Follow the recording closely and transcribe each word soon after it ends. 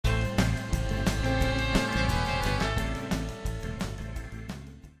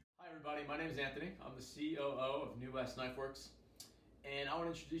name is Anthony. I'm the COO of New West Knife Works, and I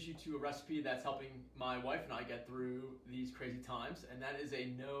want to introduce you to a recipe that's helping my wife and I get through these crazy times, and that is a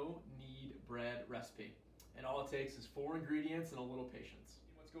no-knead bread recipe. And all it takes is 4 ingredients and a little patience.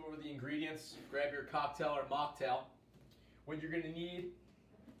 Let's go over the ingredients. Grab your cocktail or mocktail. What you're going to need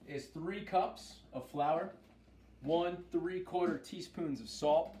is 3 cups of flour, 1 3/4 teaspoons of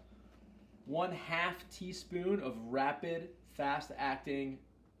salt, 1/2 teaspoon of rapid, fast-acting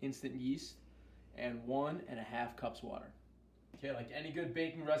instant yeast, and 1.5 cups water. Okay, like any good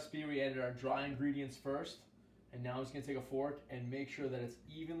baking recipe, we added our dry ingredients first, and now I'm just going to take a fork and make sure that it's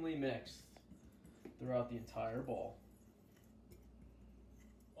evenly mixed throughout the entire bowl.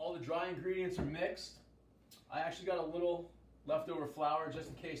 All the dry ingredients are mixed. I actually got a little leftover flour just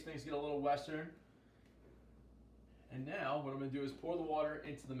in case things get a little western. And now what I'm going to do is pour the water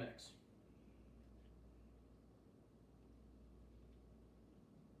into the mix.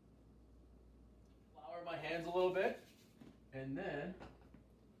 Flour my hands a little bit, and then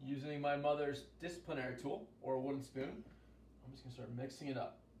using my mother's disciplinary tool or a wooden spoon, I'm just going to start mixing it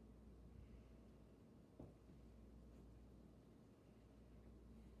up.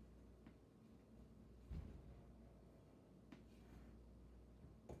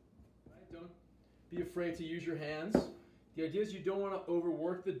 Don't be afraid to use your hands. The idea is you don't want to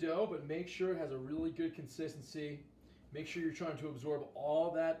overwork the dough, but make sure it has a really good consistency. Make sure you're trying to absorb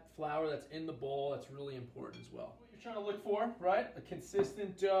all that flour that's in the bowl. That's really important as well. What you're trying to look for, right? A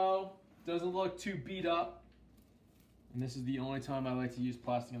consistent dough, doesn't look too beat up. And this is the only time I like to use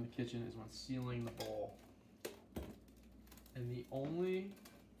plastic in the kitchen is when sealing the bowl. And the only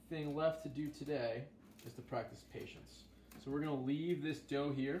thing left to do today is to practice patience. So we're going to leave this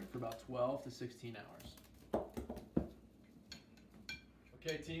dough here for about 12 to 16 hours.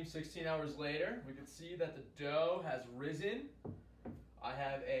 Okay, team, 16 hours later, we can see that the dough has risen. I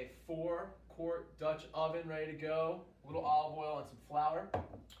have a 4-quart Dutch oven ready to go, a little olive oil and some flour.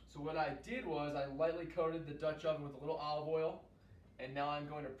 So what I did was I lightly coated the Dutch oven with a little olive oil, and now I'm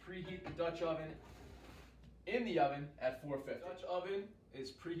going to preheat the Dutch oven in the oven at 450. The Dutch oven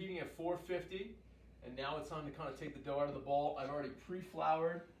is preheating at 450. And now it's time to kind of take the dough out of the bowl. I've already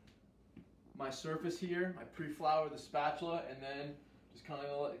pre-floured my surface here. I pre-floured the spatula, and then just kind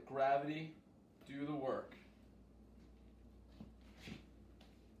of let gravity do the work.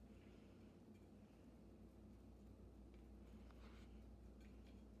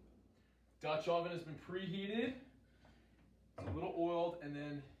 Dutch oven has been preheated. It's a little oiled, and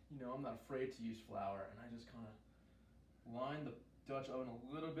then, you know, I'm not afraid to use flour, and I just kind of line the Dutch oven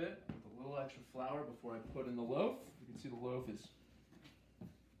a little bit with a little extra flour before I put in the loaf. You can see the loaf is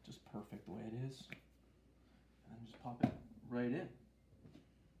just perfect the way it is. And then just pop it right in.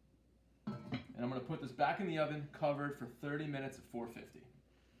 And I'm going to put this back in the oven covered for 30 minutes at 450.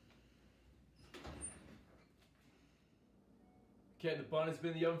 Okay, the bun has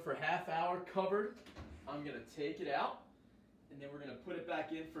been in the oven for a half hour covered. I'm going to take it out, and then we're going to put it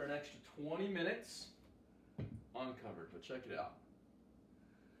back in for an extra 20 minutes uncovered. But check it out.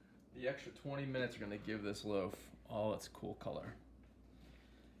 The extra 20 minutes are going to give this loaf all its cool color.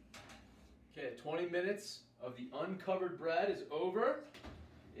 Okay, 20 minutes of the uncovered bread is over.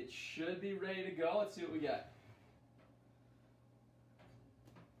 It should be ready to go. Let's see what we get.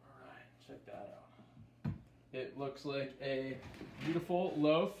 All right, check that out. It looks like a beautiful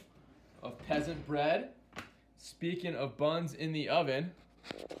loaf of peasant bread. Speaking of buns in the oven,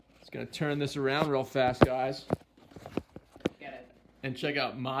 just going to turn this around real fast, guys. And check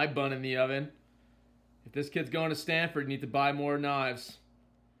out my bun in the oven. If this kid's going to Stanford, you need to buy more knives.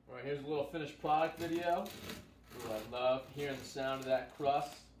 All right, here's a little finished product video. Ooh, I love hearing the sound of that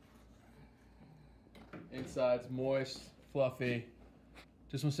crust. Inside's moist, fluffy.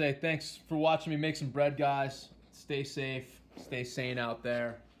 Just want to say thanks for watching me make some bread, guys. Stay safe, stay sane out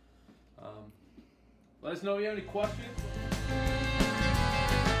there. Let us know if you have any questions.